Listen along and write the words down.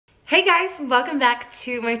Hey guys, welcome back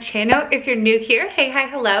to my channel. If you're new here, hey, hi,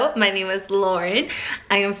 hello. My name is Lauren.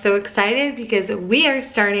 I am so excited because we are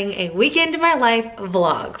starting a weekend in my life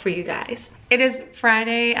vlog for you guys. It is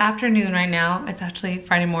Friday afternoon right now. It's actually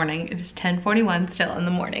Friday morning. It is 10:41 still in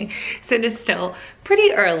the morning. So it is still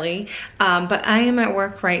pretty early, but I am at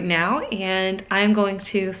work right now and I'm going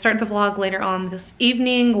to start the vlog later on this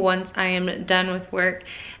evening once I am done with work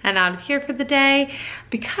and out of here for the day,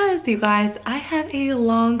 because you guys, I have a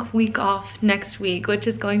long week off next week, which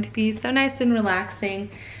is going to be so nice and relaxing.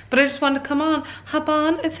 But I just wanted to come on, hop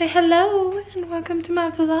on and say hello and welcome to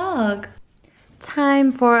my vlog.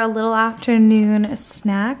 Time for a little afternoon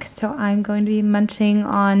snack. So I'm going to be munching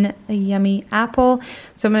on a yummy apple.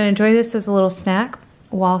 So I'm gonna enjoy this as a little snack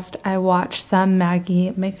whilst I watch some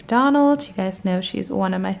Maggie McDonald. You guys know she's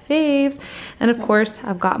one of my faves. And of course,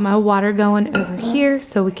 I've got my water going over here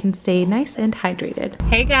so we can stay nice and hydrated.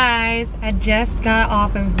 Hey guys, I just got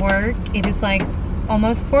off of work. It is like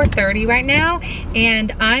almost 4:30 right now,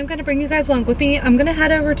 and I'm gonna bring you guys along with me. I'm gonna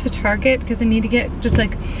head over to Target because I need to get just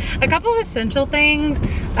like a couple of essential things,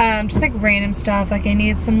 just like random stuff. Like I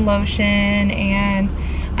need some lotion and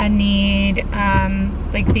I need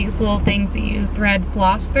like these little things that you thread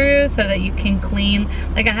floss through so that you can clean.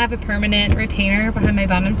 Like I have a permanent retainer behind my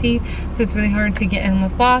bottom teeth, so it's really hard to get in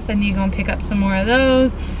with floss. I need to go and pick up some more of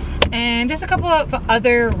those. And just a couple of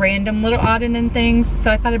other random little odd and things. So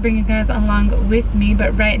I thought I'd bring you guys along with me.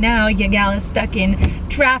 But right now, your gal is stuck in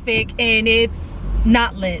traffic and it's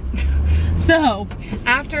not lit. So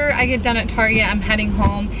after I get done at Target, I'm heading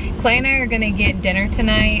home. Clay and I are gonna get dinner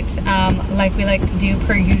tonight, like we like to do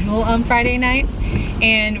per usual on Friday nights.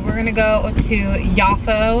 And we're gonna go to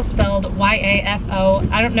Yafo, spelled Y-A-F-O.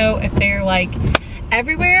 I don't know if they're like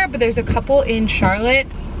everywhere, but there's a couple in Charlotte.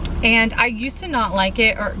 And I used to not like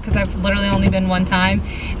it, or because I've literally only been one time,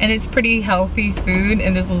 and it's pretty healthy food,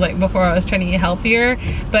 and this was like before I was trying to eat healthier.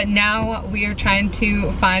 But now we are trying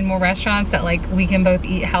to find more restaurants that like we can both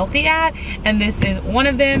eat healthy at, and this is one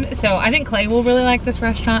of them. So I think Clay will really like this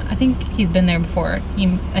restaurant. I think he's been there before.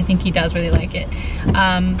 I think he does really like it.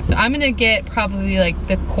 So I'm gonna get probably like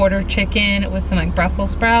the quarter chicken with some like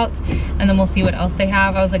Brussels sprouts, and then we'll see what else they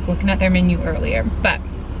have. I was like looking at their menu earlier, but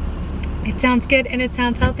it sounds good and it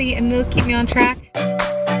sounds healthy and it'll keep me on track.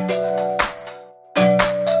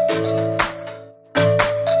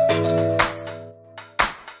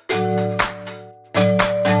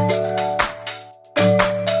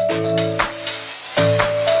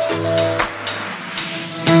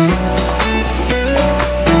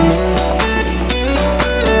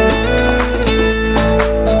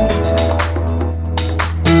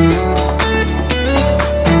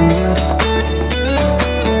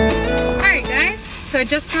 I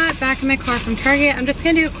just got back in my car from Target. I'm just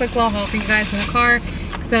gonna do a quick little haul for you guys in the car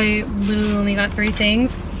because I literally only got 3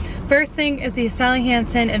 things. First thing is the Sally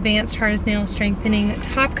Hansen Advanced Hard as Nail Strengthening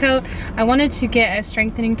Top Coat. I wanted to get a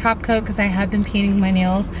strengthening top coat because I have been painting my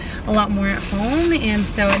nails a lot more at home, and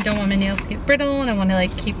so I don't want my nails to get brittle and I want to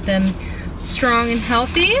like keep them strong and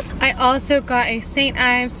healthy. I also got a St.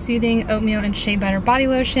 Ives Soothing Oatmeal and Shea Butter Body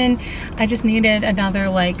Lotion. I just needed another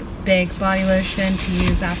like big body lotion to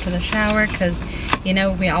use after the shower because you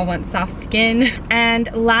know we all want soft skin. And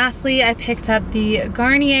lastly, I picked up the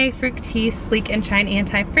Garnier Fructis Sleek and Shine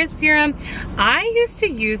Anti-Frizz Serum. I used to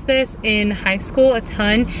use this in high school a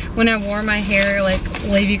ton when I wore my hair like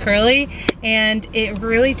wavy curly, and it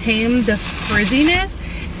really tamed the frizziness.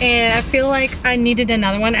 And I feel like I needed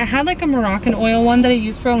another one. I had like a Moroccan oil one that I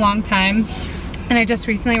used for a long time, and I just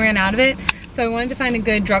recently ran out of it. So I wanted to find a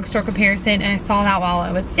good drugstore comparison, and I saw that while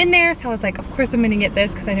I was in there. So I was like, of course I'm gonna get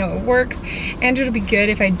this because I know it works. And it'll be good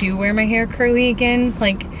if I do wear my hair curly again,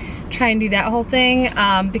 like try and do that whole thing,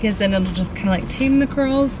 because then it'll just kind of like tame the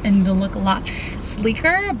curls and it'll look a lot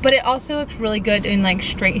sleeker. But it also looks really good in like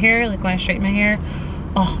straight hair, like when I straighten my hair,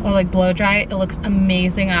 or like blow dry it. It looks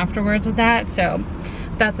amazing afterwards with that. So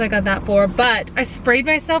that's what I got that for. But I sprayed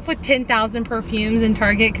myself with 10,000 perfumes in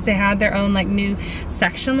Target because they had their own like new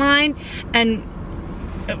section line, and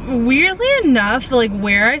weirdly enough, like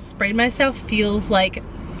where I sprayed myself feels like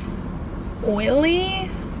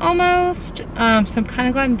oily almost. So I'm kind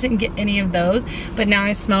of glad I didn't get any of those, but now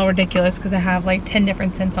I smell ridiculous because I have like 10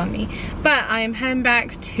 different scents on me. But I am heading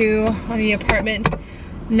back to the apartment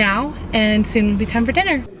now, and soon will be time for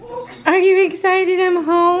dinner. Are you excited I'm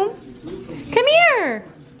home? Come here.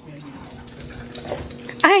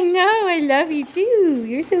 I know, I love you too.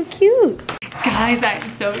 You're so cute. Guys,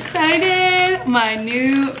 I'm so excited. My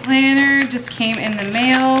new planner just came in the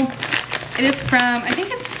mail. It is from, I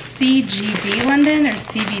think it's CGD London or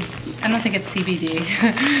CBD. I don't think it's CBD.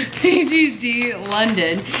 CGD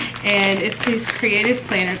London. and it's these creative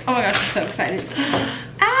planners. Oh my gosh, I'm so excited.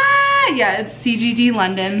 Yeah, it's CGD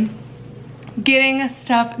London. Getting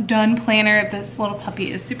Stuff Done planner. This little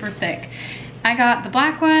puppy is super thick. I got the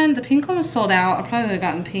black one. The pink one was sold out. I probably would have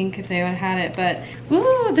gotten pink if they would have had it, but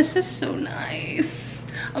ooh, this is so nice.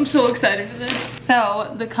 I'm so excited for this.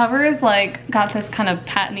 So the cover is like, got this kind of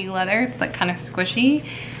patiny leather. It's like kind of squishy.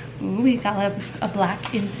 Ooh, we got a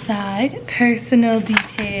black inside, personal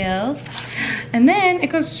details. And then it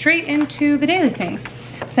goes straight into the daily things.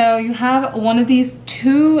 So you have one of these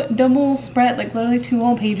 2 double spread, like literally 2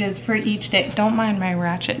 whole pages for each day. Don't mind my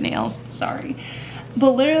ratchet nails, sorry.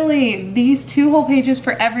 But literally these 2 whole pages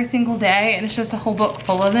for every single day, and it's just a whole book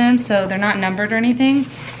full of them, so they're not numbered or anything.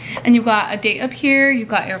 And you've got a date up here, you've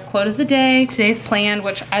got your quote of the day, today's plan,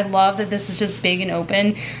 which I love that this is just big and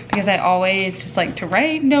open because I always just like to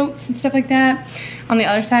write notes and stuff like that. On the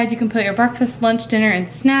other side, you can put your breakfast, lunch, dinner,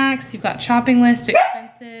 and snacks. You've got shopping list,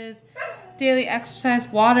 expenses, daily exercise,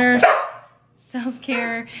 water,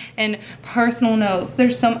 self-care, and personal notes.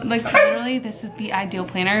 There's some, like literally this is the ideal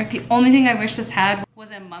planner. The only thing I wish this had was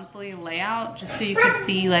a monthly layout just so you could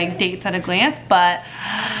see like dates at a glance, but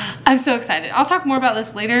I'm so excited. I'll talk more about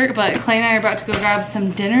this later, but Clay and I are about to go grab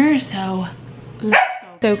some dinner, so let's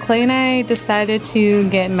go. So Clay and I decided to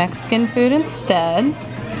get Mexican food instead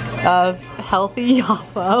of healthy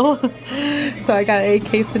Yafo. So I got a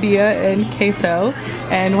quesadilla and queso.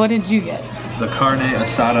 And what did you get? The carne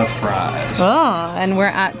asada fries. Oh, and we're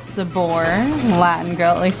at Sabor, Latin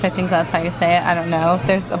Grill. At least I think that's how you say it. I don't know.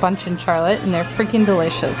 There's a bunch in Charlotte and they're freaking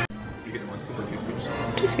delicious. You get 1 scoop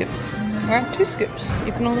or 2 scoops? 2 scoops. We're at 2 scoops.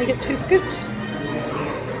 You can only get 2 scoops.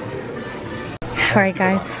 All right,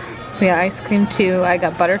 guys. We got ice cream too. I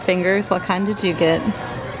got Butterfingers. What kind did you get?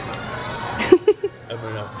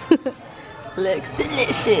 Looks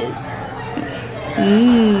delicious.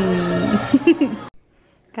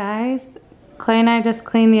 Guys, Clay and I just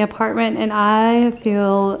cleaned the apartment and I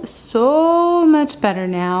feel so much better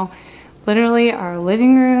now. Literally our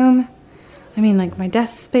living room, I mean like my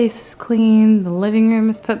desk space is clean, the living room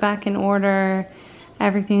is put back in order,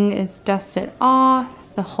 everything is dusted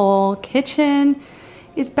off, the whole kitchen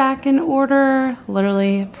is back in order,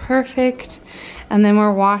 literally perfect. And then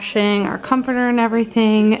we're washing our comforter and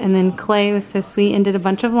everything, and then Clay was so sweet and did a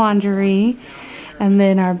bunch of laundry. And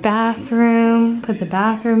then our bathroom, put the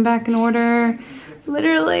bathroom back in order.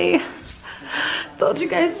 Literally, told you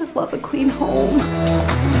guys just love a clean home.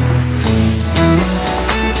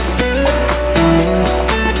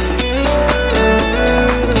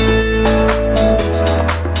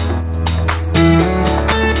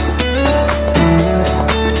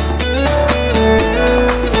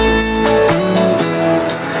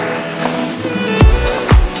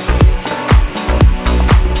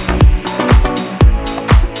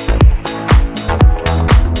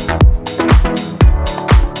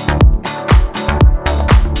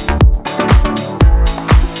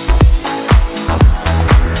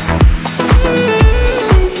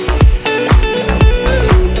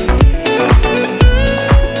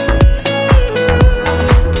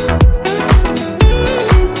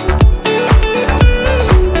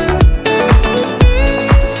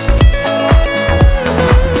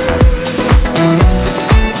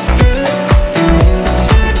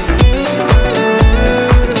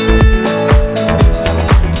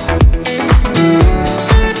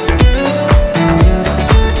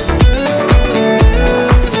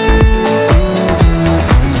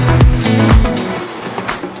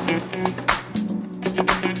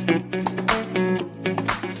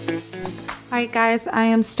 Alright guys, I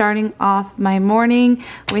am starting off my morning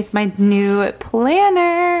with my new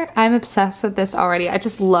planner. I'm obsessed with this already. I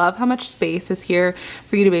just love how much space is here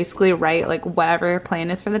for you to basically write like whatever your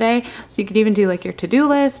plan is for the day. So you could even do like your to-do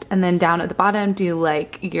list, and then down at the bottom do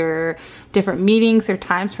like your different meetings or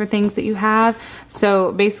times for things that you have.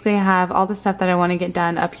 So basically I have all the stuff that I want to get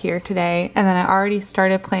done up here today, and then I already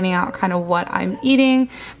started planning out kind of what I'm eating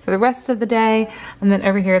for the rest of the day. And then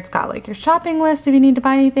over here it's got like your shopping list if you need to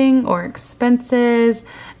buy anything, or expenses,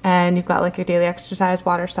 and you've got like your daily exercise,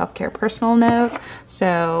 water, self-care, personal notes.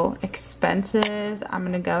 So expenses, I'm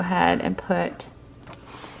gonna go ahead and put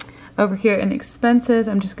over here in expenses,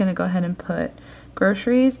 I'm just gonna go ahead and put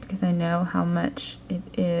groceries because I know how much it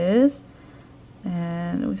is.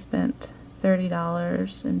 And we spent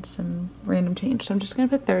 $30 and some random change, so I'm just gonna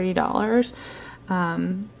put $30.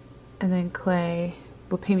 And then Clay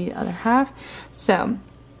will pay me the other half. So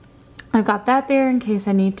I've got that there in case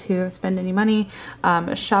I need to spend any money.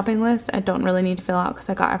 A shopping list I don't really need to fill out because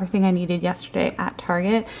I got everything I needed yesterday at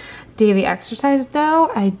Target. Daily exercise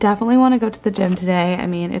though, I definitely want to go to the gym today. I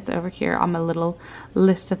mean, it's over here on my little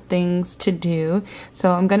list of things to do.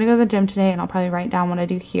 So I'm gonna go to the gym today and I'll probably write down what I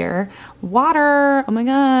do here. Water, oh my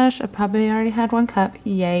gosh, I probably already had 1 cup,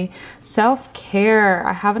 yay. Self-care,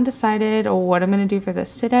 I haven't decided what I'm gonna do for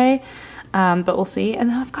this today. But we'll see. And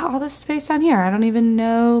then I've got all this space down here. I don't even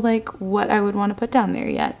know like what I would want to put down there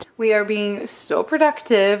yet. We are being so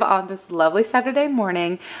productive on this lovely Saturday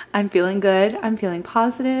morning. I'm feeling good. I'm feeling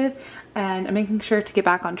positive, and I'm making sure to get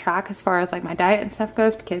back on track as far as like my diet and stuff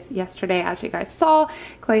goes, because yesterday, as you guys saw,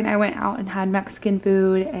 Clay and I went out and had Mexican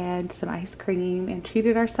food and some ice cream and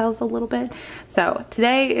treated ourselves a little bit. So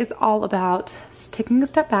today is all about taking a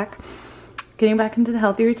step back, getting back into the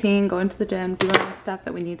healthy routine, going to the gym, doing all the stuff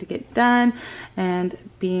that we need to get done, and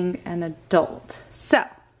being an adult. So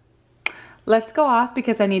let's go off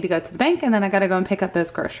because I need to go to the bank and then I gotta go and pick up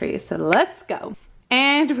those groceries. So let's go.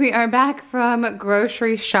 And we are back from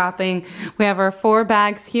grocery shopping. We have our 4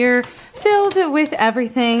 bags here filled with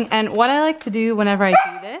everything. And what I like to do whenever I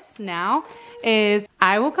do this now is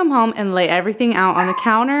I will come home and lay everything out on the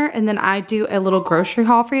counter, and then I do a little grocery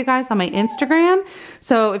haul for you guys on my Instagram.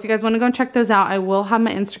 So if you guys want to go and check those out, I will have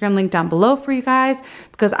my Instagram link down below for you guys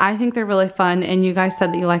because I think they're really fun and you guys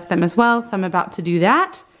said that you like them as well. So I'm about to do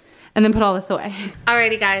that and then put all this away.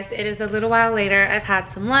 Alrighty guys, it is a little while later. I've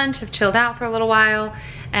had some lunch, I've chilled out for a little while,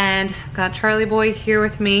 and got Charlie boy here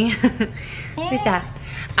with me. Who's that?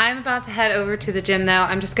 I'm about to head over to the gym though.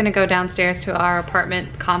 I'm just gonna go downstairs to our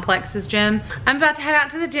apartment complex's gym. I'm about to head out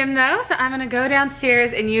to the gym though, so I'm gonna go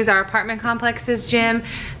downstairs and use our apartment complex's gym,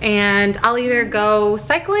 and I'll either go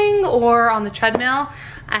cycling or on the treadmill.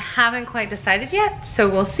 I haven't quite decided yet, so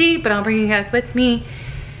we'll see, but I'll bring you guys with me.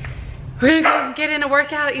 We're gonna go get in a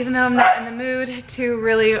workout even though I'm not in the mood to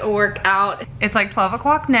really work out. It's like 12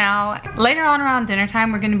 o'clock now. Later on around dinner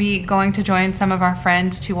time, we're gonna be going to join some of our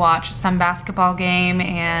friends to watch some basketball game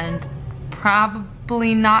and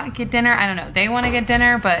probably not get dinner. I don't know, they wanna get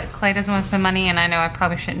dinner, but Clay doesn't wanna spend money and I know I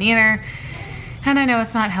probably shouldn't either. And I know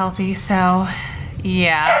it's not healthy, so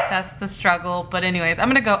yeah, that's the struggle. But anyways, I'm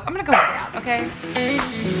gonna go work out, okay?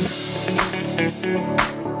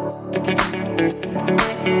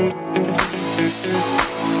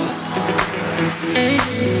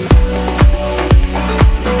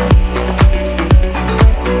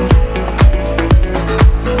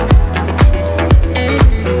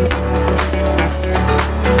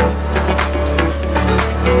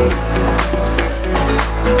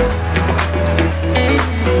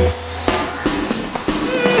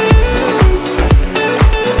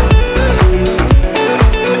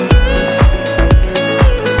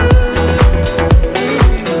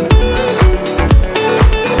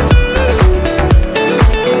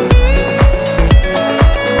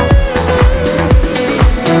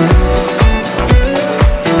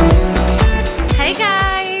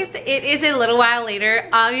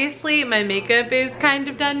 Obviously my makeup is kind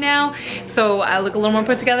of done now, so I look a little more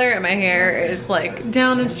put together and my hair is like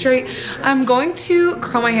down and straight. I'm going to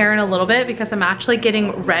curl my hair in a little bit because I'm actually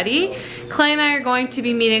getting ready. Clay and I are going to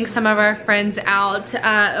be meeting some of our friends out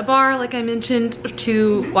at a bar, like I mentioned,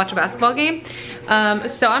 to watch a basketball game.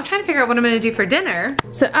 So I'm trying to figure out what I'm gonna do for dinner.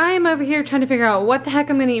 So I am over here trying to figure out what the heck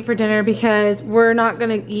I'm gonna eat for dinner, because we're not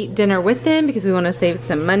gonna eat dinner with them because we wanna save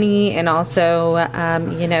some money, and also,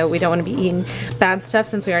 you know, we don't wanna be eating bad stuff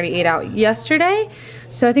since we already ate out yesterday.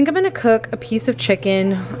 So I think I'm gonna cook a piece of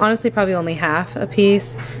chicken, honestly probably only half a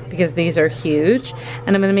piece because these are huge,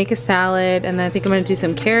 and I'm gonna make a salad, and then I think I'm gonna do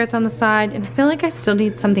some carrots on the side, and I feel like I still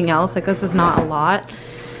need something else, like this is not a lot.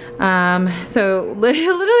 So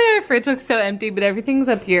literally our fridge looks so empty, but everything's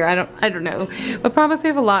up here. I don't know. I promise we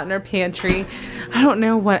have a lot in our pantry. I don't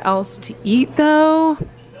know what else to eat though.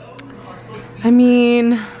 I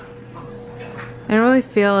mean, I don't really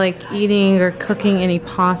feel like eating or cooking any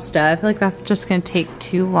pasta. I feel like that's just gonna take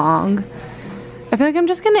too long. I feel like I'm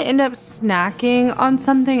just gonna end up snacking on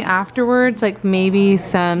something afterwards, like maybe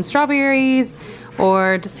some strawberries,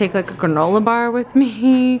 or just take like a granola bar with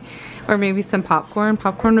me, or maybe some popcorn.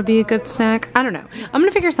 Popcorn would be a good snack. I don't know. I'm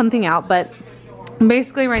gonna figure something out, but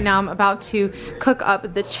basically right now I'm about to cook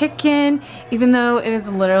up the chicken, even though it is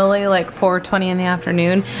literally like 4:20 in the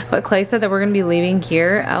afternoon. But Clay said that we're gonna be leaving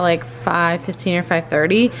here at like 5:15 or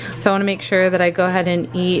 5:30. So I wanna make sure that I go ahead and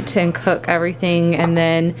eat and cook everything, and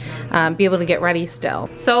then be able to get ready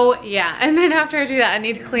still. So yeah, and then after I do that, I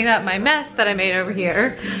need to clean up my mess that I made over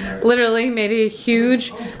here. Literally made a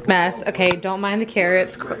huge mess. Okay, don't mind the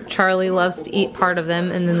carrots. Charlie loves to eat part of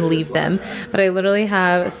them and then leave them. But I literally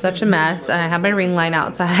have such a mess. I have my ring ring light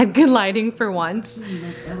out so I had good lighting for once.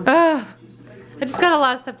 I just got a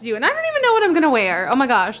lot of stuff to do and I don't even know what I'm gonna wear. Oh my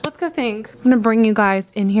gosh, let's go think. I'm gonna bring you guys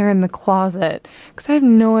in here in the closet because I have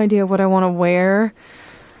no idea what I want to wear.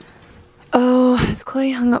 Oh, has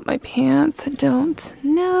Clay hung up my pants? I don't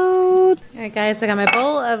know. Alright guys, I got my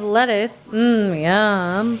bowl of lettuce.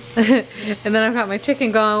 Yum. And then I've got my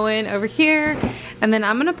chicken going over here. And then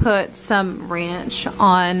I'm gonna put some ranch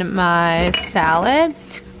on my salad.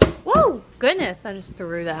 Whoa, goodness, I just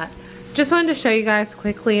threw that. Just wanted to show you guys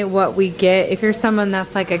quickly what we get if you're someone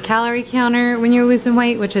that's like a calorie counter when you're losing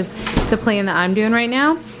weight, which is the plan that I'm doing right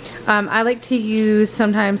now. I like to use,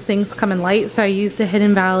 sometimes things come in light, so I use the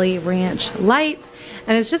Hidden Valley Ranch Light,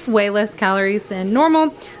 and it's just way less calories than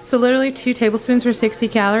normal. So literally 2 tablespoons for 60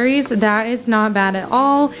 calories. That is not bad at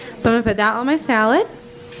all. So I'm gonna put that on my salad.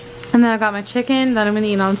 And then I got my chicken that I'm gonna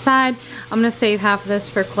eat on the side. I'm gonna save half of this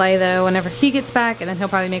for Clay though whenever he gets back, and then he'll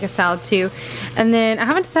probably make a salad too. And then I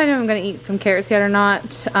haven't decided if I'm gonna eat some carrots yet or not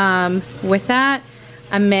with that.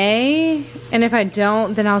 I may, and if I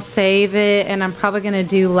don't, then I'll save it, and I'm probably gonna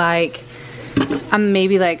do like,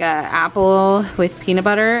 maybe like a apple with peanut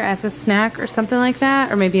butter as a snack or something like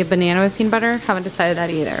that, or maybe a banana with peanut butter. Haven't decided that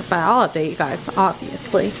either, but I'll update you guys,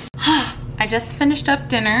 obviously. I just finished up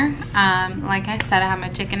dinner. Like I said, I have my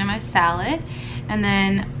chicken and my salad, and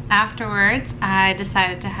then afterwards, I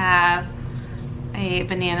decided to have a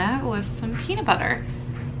banana with some peanut butter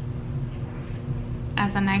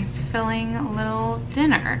as a nice filling little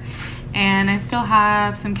dinner. And I still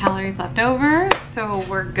have some calories left over, so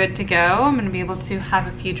we're good to go. I'm gonna be able to have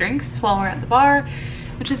a few drinks while we're at the bar,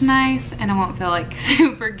 which is nice, and I won't feel like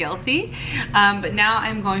super guilty. But now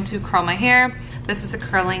I'm going to curl my hair. This is a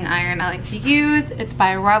curling iron I like to use. It's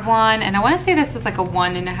by Revlon, and I wanna say this is like a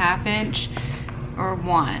 1.5 inch or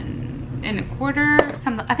 1 1/4,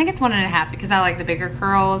 something. I think it's 1.5 because I like the bigger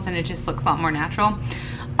curls and it just looks a lot more natural.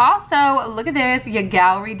 Also, look at this, your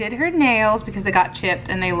gal redid her nails because they got chipped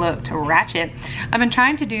and they looked ratchet. I've been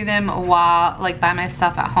trying to do them while, like, by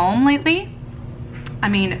myself at home lately. I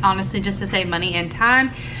mean, honestly, just to save money and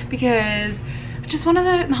time, because I'm just not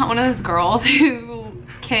one of those girls who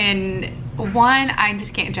can, one, I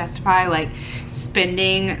just can't justify like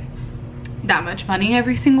spending that much money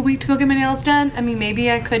every single week to go get my nails done. I mean, maybe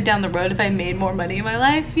I could down the road if I made more money in my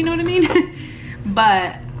life, you know what I mean?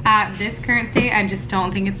 But at this current state, I just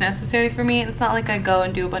don't think it's necessary for me. It's not like I go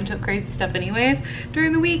and do a bunch of crazy stuff anyways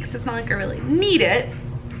during the week, so it's not like I really need it.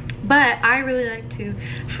 But I really like to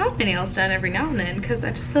have my nails done every now and then because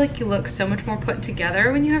I just feel like you look so much more put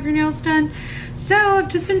together when you have your nails done. So I've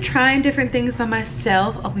just been trying different things by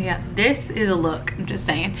myself. Oh yeah, this is a look, I'm just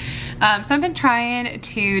saying. So I've been trying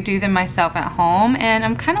to do them myself at home, and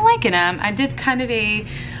I'm kind of liking them. I did kind of a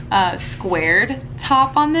squared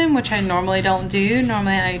top on them, which I normally don't do.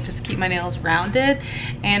 Normally I just keep my nails rounded,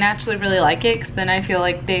 and I actually really like it because then I feel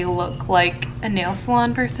like they look like a nail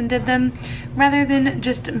salon person did them rather than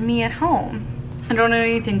just me at home. I don't do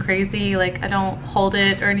anything crazy, like I don't hold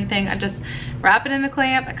it or anything. I just wrap it in the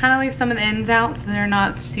clamp. I kind of leave some of the ends out so they're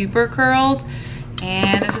not super curled,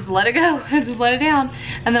 and I just let it go. I just let it down,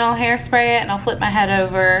 and then I'll hairspray it and I'll flip my head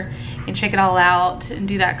over and shake it all out and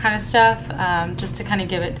do that kind of stuff, just to kind of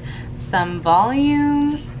give it some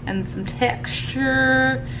volume and some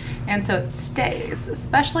texture, and so it stays,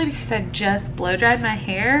 especially because I just blow dried my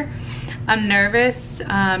hair. I'm nervous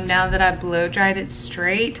now that I blow dried it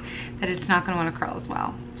straight that it's not going to want to curl as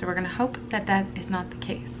well, so we're going to hope that that is not the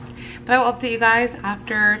case. But I will update you guys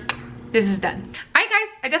after this is done. Alright guys,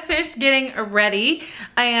 I just finished getting ready,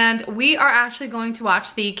 and we are actually going to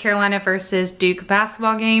watch the Carolina versus Duke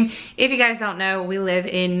basketball game. If you guys don't know, we live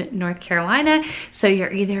in North Carolina, so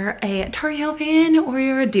you're either a Tar Heel fan or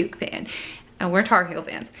you're a Duke fan. And we're Tar Heel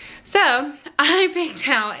fans. So I picked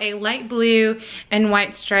out a light blue and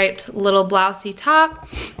white striped little blousey top.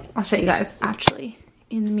 I'll show you guys actually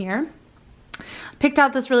in the mirror. Picked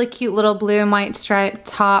out this really cute little blue and white striped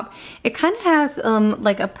top. It kind of has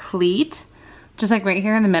like a pleat, just like right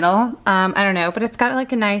here in the middle. I don't know, but it's got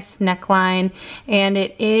like a nice neckline, and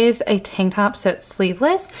it is a tank top, so it's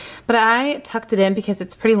sleeveless, but I tucked it in because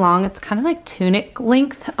it's pretty long. It's kind of like tunic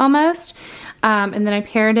length almost. And then I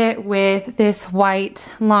paired it with this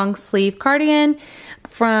white long sleeve cardigan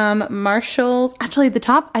from Marshall's. Actually, the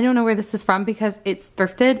top, I don't know where this is from because it's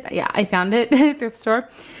thrifted. Yeah, I found it at a thrift store.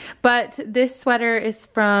 But this sweater is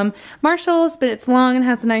from Marshall's, but it's long and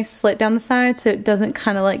has a nice slit down the side, so it doesn't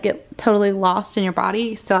kind of like get totally lost in your body.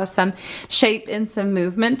 You still have some shape and some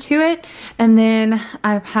movement to it. And then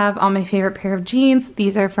I have on my favorite pair of jeans.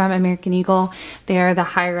 These are from American Eagle. They are the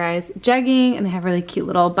high-rise jegging, and they have really cute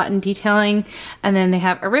little button detailing. And then they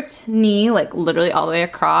have a ripped knee, like literally all the way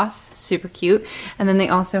across, super cute. And then they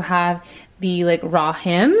also have the like raw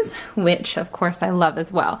hems, which of course I love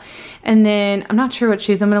as well. And then I'm not sure what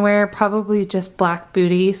shoes I'm gonna wear, probably just black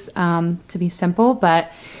booties to be simple,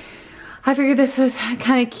 but I figured this was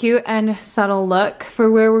kind of cute and subtle look for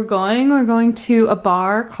where we're going. We're going to a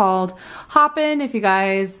bar called Hoppin'. If you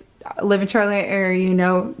guys live in Charlotte or you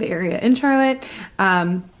know the area in Charlotte,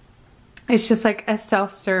 it's just like a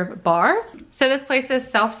self-serve bar. So this place is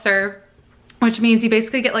self-serve, which means you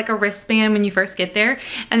basically get like a wristband when you first get there,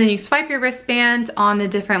 and then you swipe your wristband on the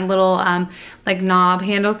different little like knob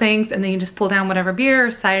handle things, and then you just pull down whatever beer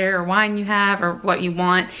or cider or wine you have or what you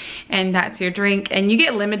want, and that's your drink. And you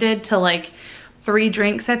get limited to like 3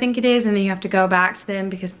 drinks, I think it is, and then you have to go back to them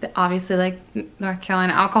because obviously like North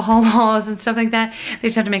Carolina alcohol laws and stuff like that, they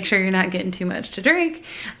just have to make sure you're not getting too much to drink.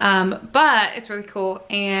 But it's really cool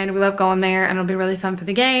and we love going there, and it'll be really fun for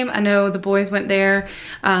the game. I know the boys went there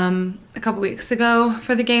a couple weeks ago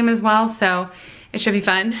for the game as well, so it should be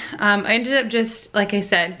fun. I ended up just, like I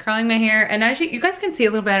said, curling my hair, and actually you guys can see a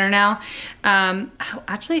little better now.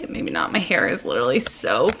 Actually maybe not, my hair is literally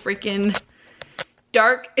so freaking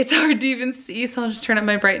dark, it's hard to even see, so I'll just turn up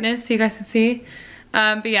my brightness so you guys can see.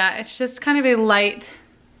 But yeah, it's just kind of a light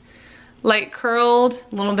curled,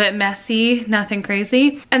 a little bit messy, nothing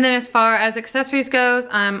crazy. And then as far as accessories goes,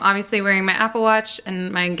 I'm obviously wearing my Apple Watch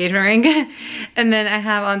and my engagement ring. And then I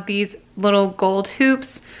have on these little gold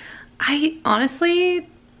hoops. I honestly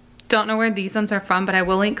don't know where these ones are from, but I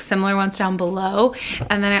will link similar ones down below.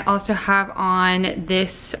 And then I also have on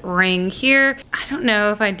this ring here. I don't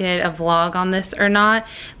know if I did a vlog on this or not,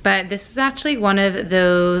 but this is actually one of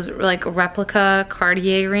those like replica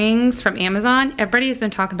Cartier rings from Amazon. Everybody's been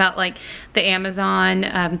talking about like the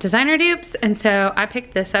Amazon designer dupes, and so I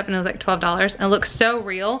picked this up and it was like $12 and it looks so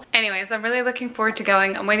real. Anyways, I'm really looking forward to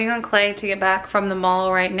going. I'm waiting on Clay to get back from the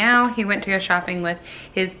mall right now. He went to go shopping with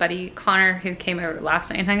his buddy Connor, who came over last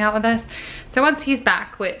night and hung out with us. So once he's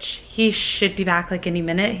back, which he should be back like any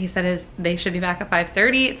minute, he said they should be back at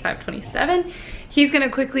 5:30, it's 5:27. He's gonna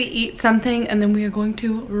quickly eat something and then we are going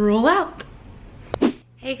to roll out.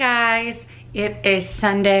 Hey guys, it is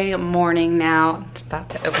Sunday morning now. I'm about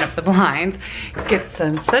to open up the blinds, get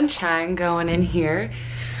some sunshine going in here.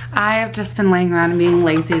 I have just been laying around and being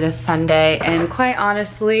lazy this Sunday, and quite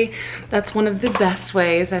honestly, that's one of the best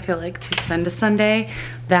ways I feel like to spend a Sunday,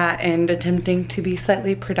 that and attempting to be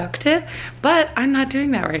slightly productive, but I'm not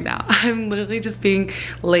doing that right now. I'm literally just being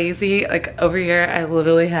lazy. Like over here,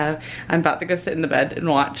 I'm about to go sit in the bed and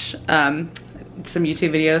watch some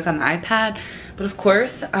YouTube videos on the iPad, but of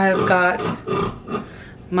course, I've got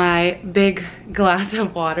my big glass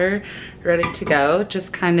of water ready to go,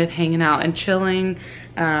 just kind of hanging out and chilling.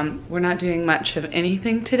 We're not doing much of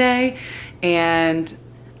anything today, and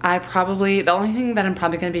the only thing that I'm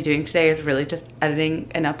probably going to be doing today is really just editing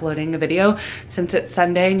and uploading a video, since it's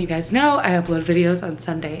Sunday, and you guys know I upload videos on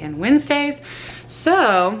Sunday and Wednesdays,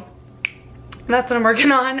 so that's what I'm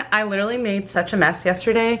working on. I literally made such a mess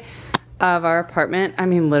yesterday of our apartment. I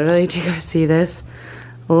mean, literally, do you guys see this?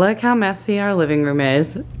 Look how messy our living room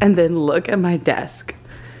is, and then look at my desk.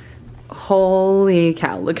 Holy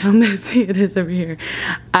cow, look how messy it is over here.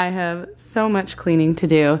 I have so much cleaning to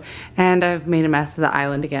do, and I've made a mess of the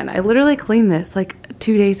island again. I literally cleaned this like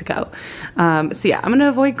 2 days ago. So yeah, I'm gonna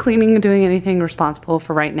avoid cleaning and doing anything responsible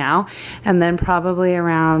for right now, and then probably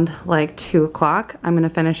around like 2 o'clock, I'm gonna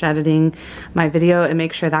finish editing my video and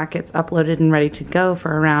make sure that gets uploaded and ready to go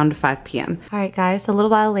for around 5 p.m. All right guys, a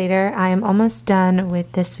little while later, I am almost done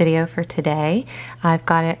with this video for today. I've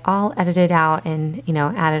got it all edited out and, you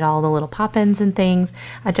know, added all the little pop-ins and things.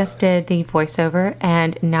 I just did the voiceover,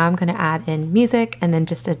 and now I'm gonna add in music and then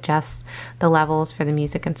just adjust the levels for the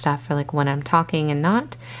music and stuff for like when I'm talking and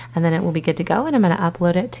not, and then it will be good to go, and I'm gonna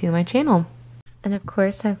upload it to my channel. And of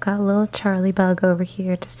course, I've got a little Charlie bug over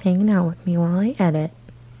here just hanging out with me while I edit.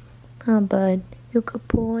 Oh, bud, you a good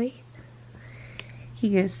boy?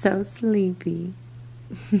 He is so sleepy.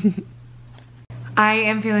 I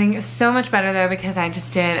am feeling so much better though, because I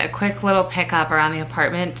just did a quick little pickup around the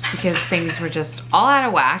apartment because things were just all out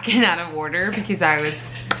of whack and out of order, because I was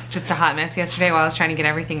just a hot mess yesterday while I was trying to get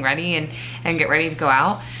everything ready and get ready to go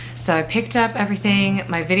out. So I picked up everything.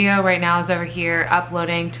 My video right now is over here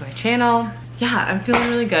uploading to my channel. Yeah, I'm feeling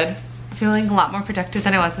really good. Feeling a lot more productive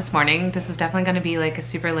than I was this morning. This is definitely gonna be like a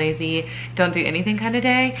super lazy, don't do anything kind of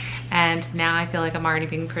day. And now I feel like I'm already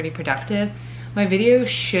being pretty productive. My video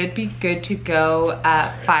should be good to go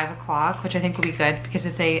at 5 o'clock, which I think will be good because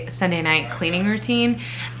it's a Sunday night cleaning routine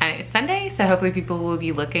and it's Sunday, so hopefully people will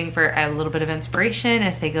be looking for a little bit of inspiration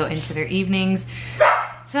as they go into their evenings.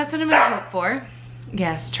 So that's what I'm gonna hope for.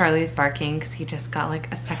 Yes, Charlie is barking because he just got like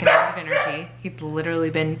a second round of energy. He's literally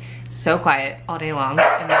been so quiet all day long.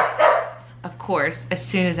 And then, of course, as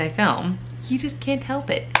soon as I film, he just can't help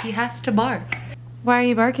it. He has to bark. Why are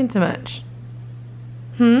you barking so much?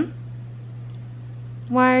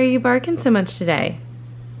 Why are you barking so much today?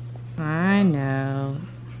 I know.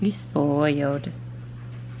 You spoiled.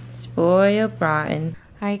 Spoiled rotten.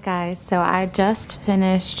 Alright guys, so I just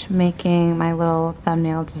finished making my little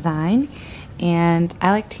thumbnail design, and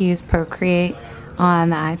I like to use Procreate on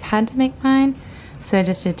the iPad to make mine. So I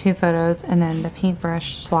just did 2 photos and then the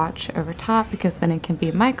paintbrush swatch over top because then it can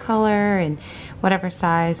be my color and whatever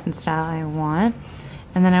size and style I want.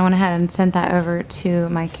 And then I went ahead and sent that over to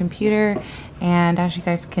my computer, and as you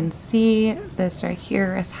guys can see, this right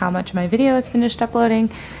here is how much my video is finished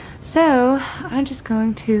uploading. So I'm just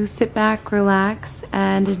going to sit back, relax,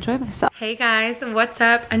 and enjoy myself. Hey guys, what's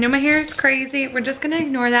up? I know my hair is crazy. We're just gonna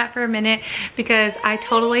ignore that for a minute because I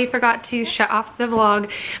totally forgot to shut off the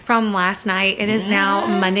vlog from last night. It is now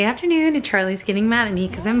Monday afternoon and Charlie's getting mad at me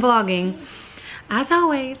because I'm vlogging. As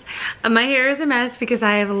always, my hair is a mess because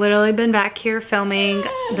I have literally been back here filming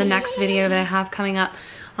the next video that I have coming up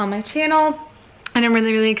on my channel. And I'm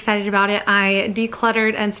really, really excited about it. I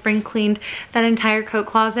decluttered and spring cleaned that entire coat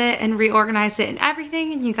closet and reorganized it and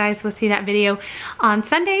everything. And you guys will see that video on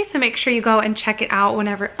Sunday. So make sure you go and check it out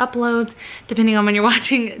whenever it uploads, depending on when you're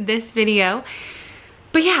watching this video.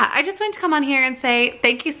 But yeah, I just wanted to come on here and say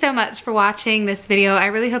thank you so much for watching this video. I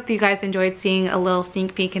really hope that you guys enjoyed seeing a little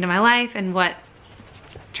sneak peek into my life and what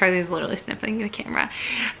Charlie is literally sniffing the camera.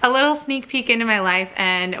 A little sneak peek into my life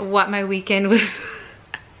and what my weekend was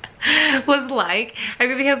like. I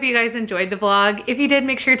really hope you guys enjoyed the vlog. If you did,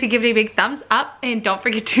 make sure to give it a big thumbs up and don't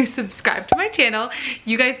forget to subscribe to my channel.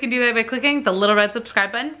 You guys can do that by clicking the little red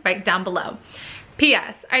subscribe button right down below.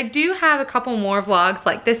 P.S. I do have a couple more vlogs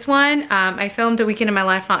like this one. I filmed a weekend in my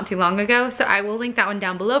life not too long ago, so I will link that one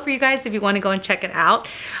down below for you guys if you want to go and check it out.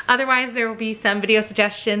 Otherwise, there will be some video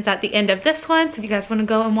suggestions at the end of this one, so if you guys want to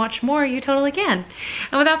go and watch more, you totally can.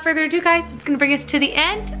 And without further ado, guys, it's going to bring us to the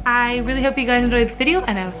end. I really hope you guys enjoyed this video,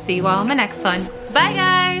 and I will see you all in my next one. Bye,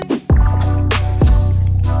 guys!